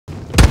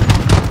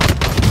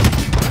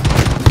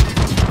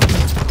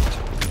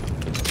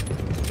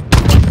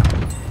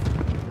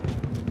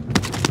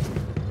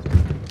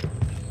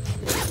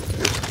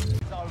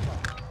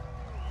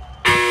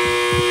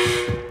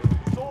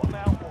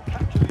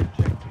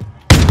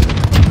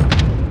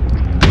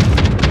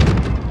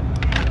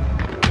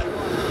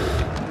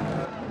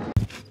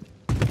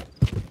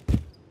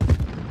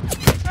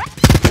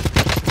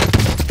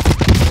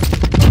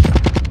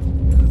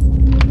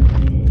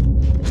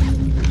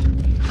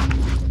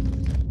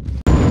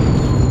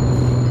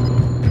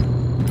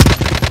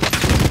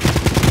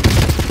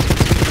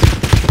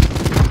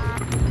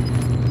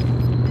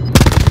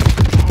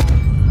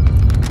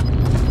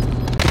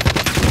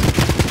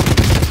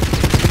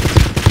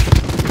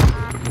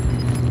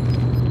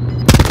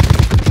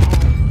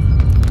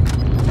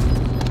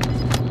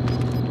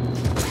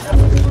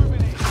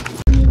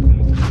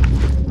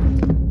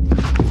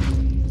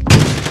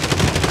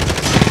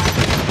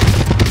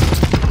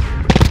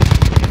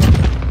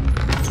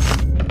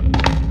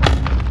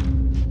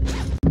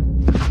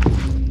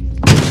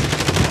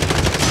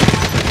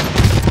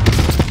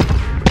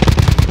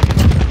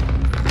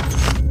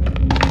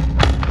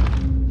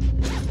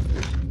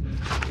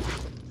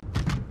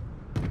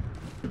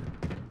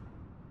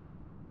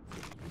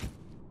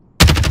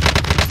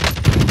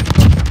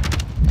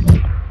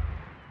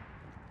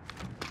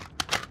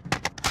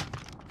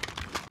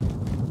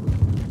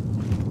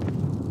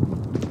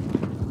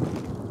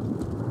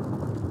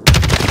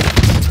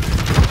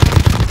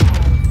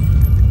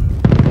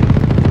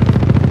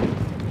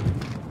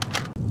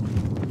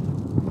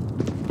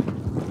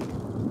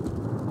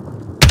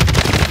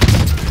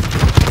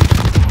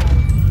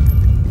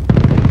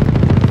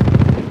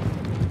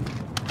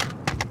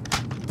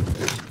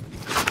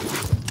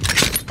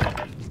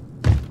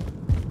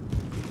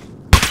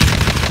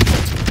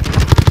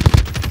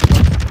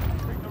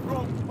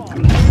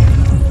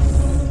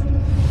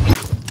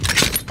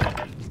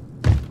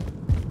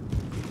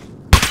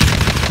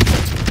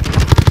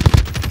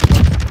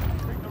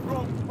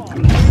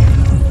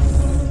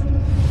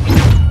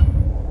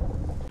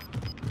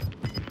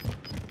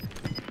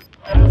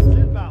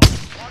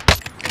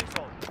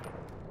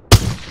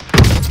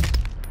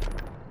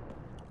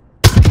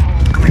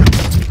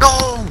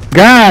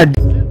God.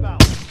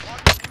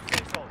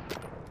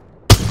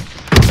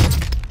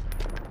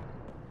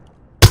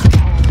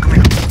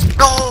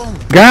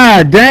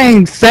 God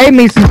dang, save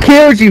me some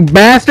kills, you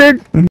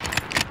bastard!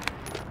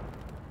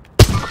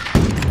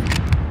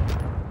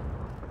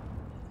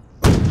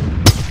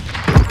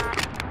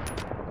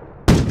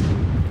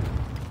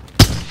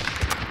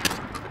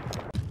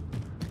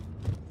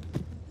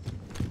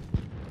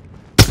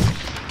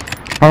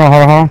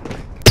 Hold on.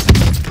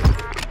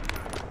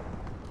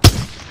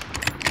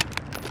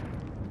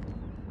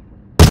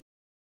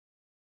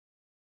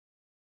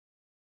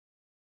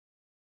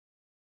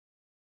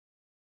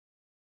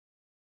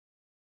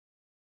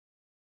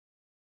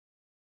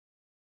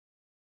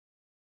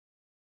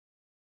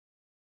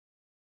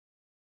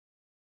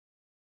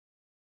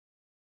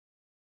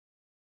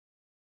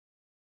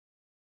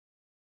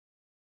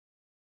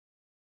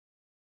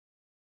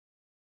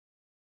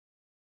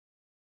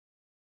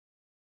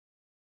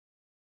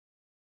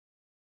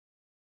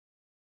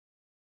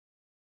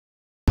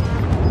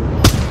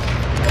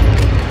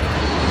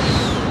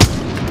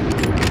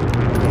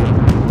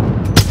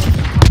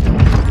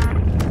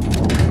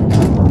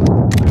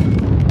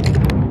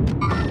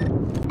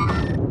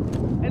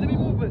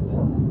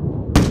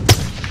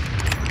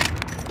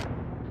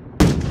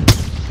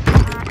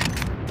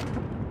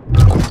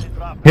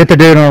 Hit the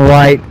dude on the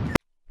right.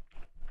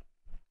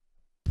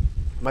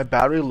 My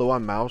battery low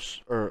on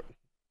mouse, or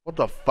what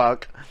the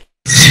fuck?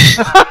 Is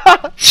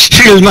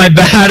my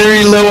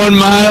battery low on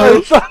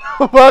miles?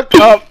 Fuck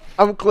up!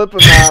 I'm clipping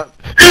that.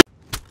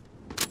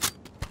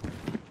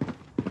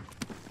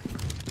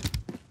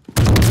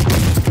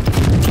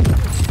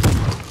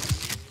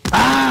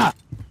 Ah!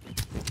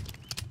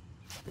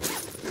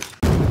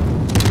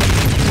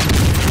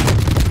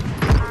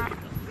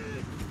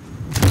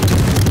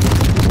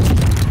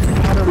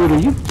 Dude, are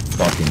you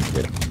fucking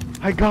kidding?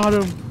 I got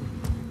him.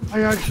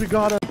 I actually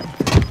got him.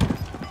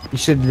 You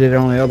should have did it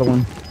on the other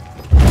one.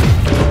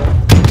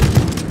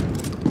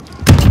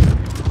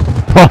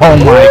 Oh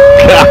my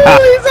god!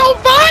 He's on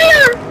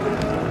fire!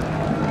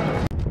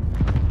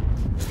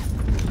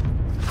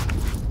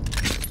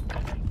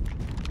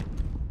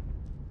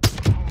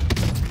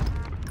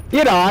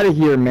 Get out of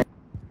here, man.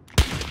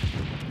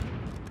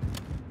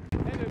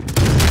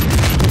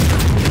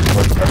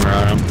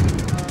 Around him.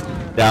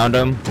 Downed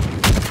him.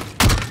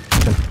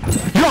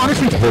 You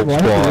honestly The whole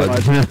squad.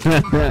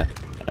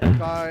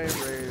 Guy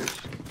raised.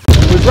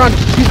 Wait, run!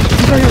 He's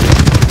right here!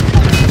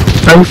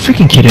 Are you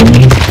freaking kidding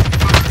me?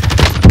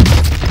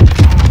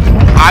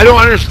 I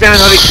don't understand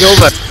how to kill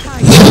that.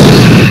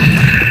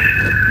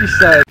 He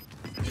said.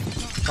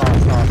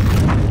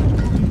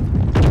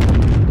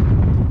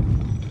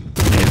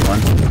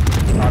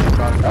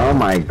 Oh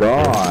my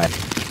god.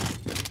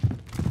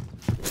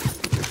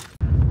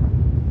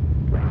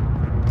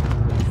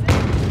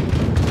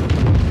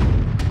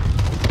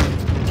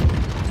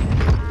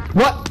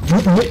 What?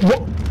 What?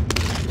 What?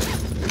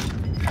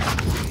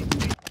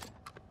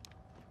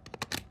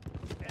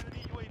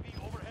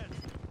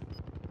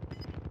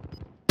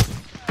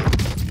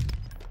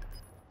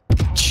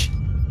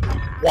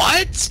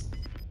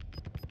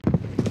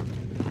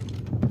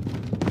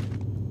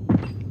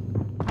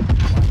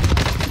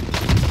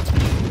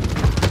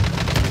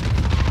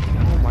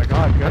 Oh my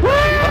god, good.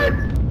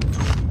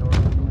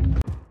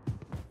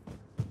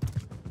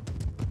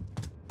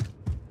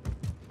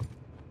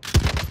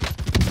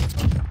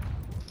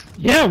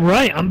 Yeah,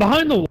 right. I'm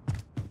behind the wall.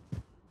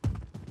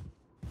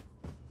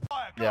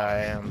 Yeah, I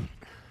am.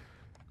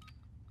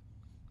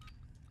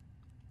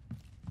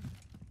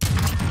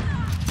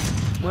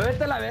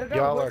 Muévete la verga.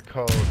 Y'all are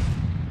cold.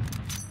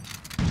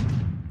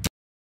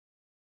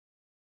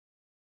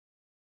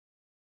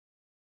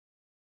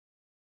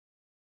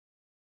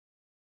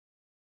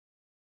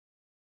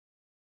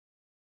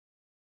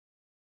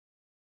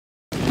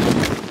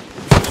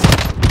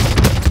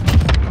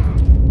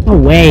 No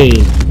way.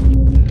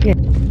 Yeah.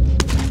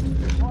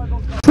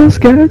 So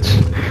sketch.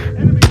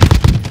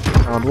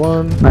 Round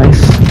one.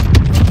 Nice.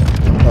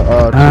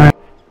 Alright.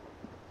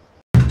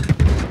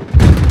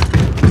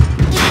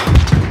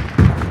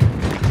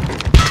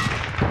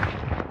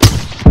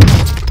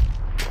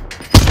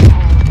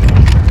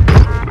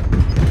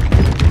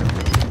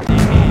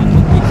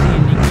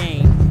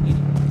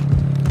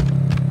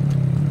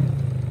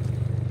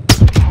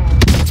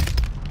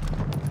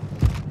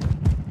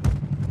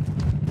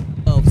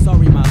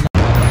 Sorry, my love.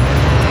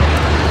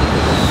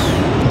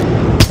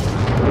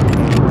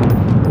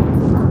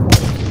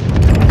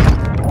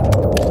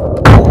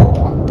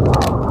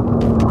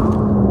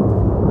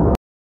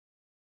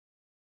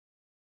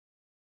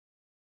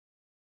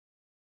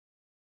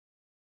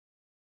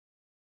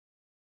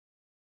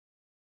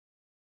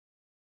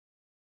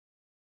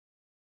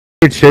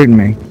 Dude shooting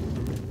me.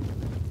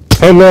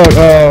 Oh look,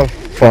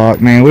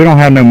 fuck man, we don't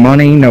have no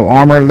money, no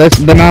armor.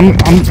 Then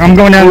I'm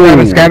going down to grab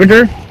a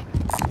scavenger.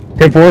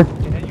 10-4.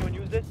 Can anyone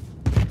use this?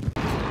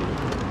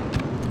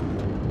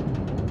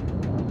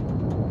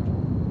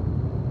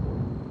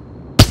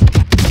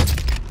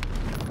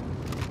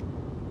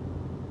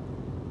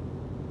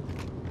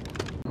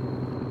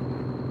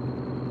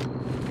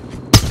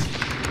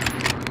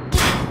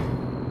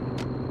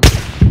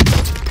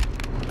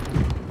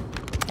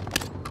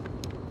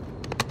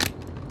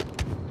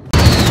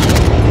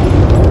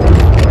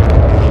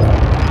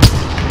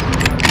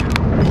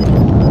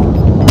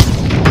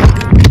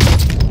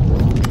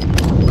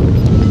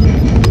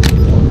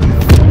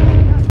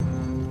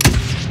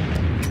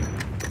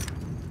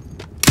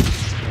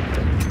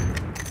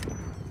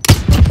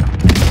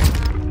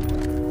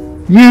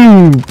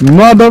 You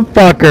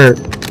motherfucker.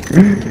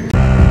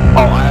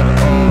 Oh, I have a.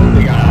 Oh,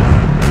 they got out.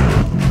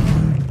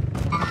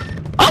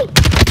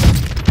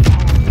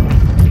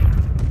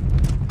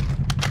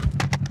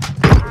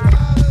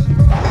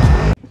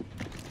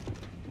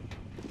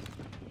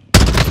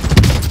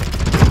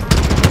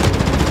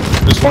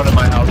 There's one in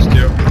my house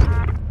too.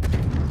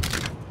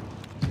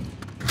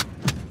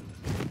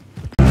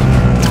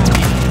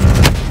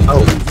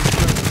 Oh.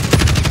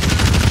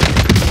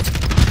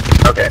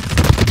 Okay.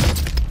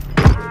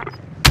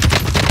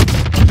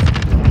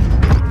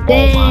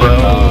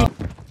 Bro.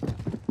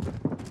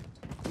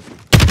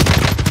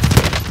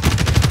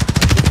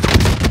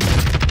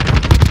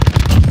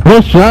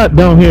 What shot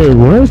down here?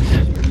 What?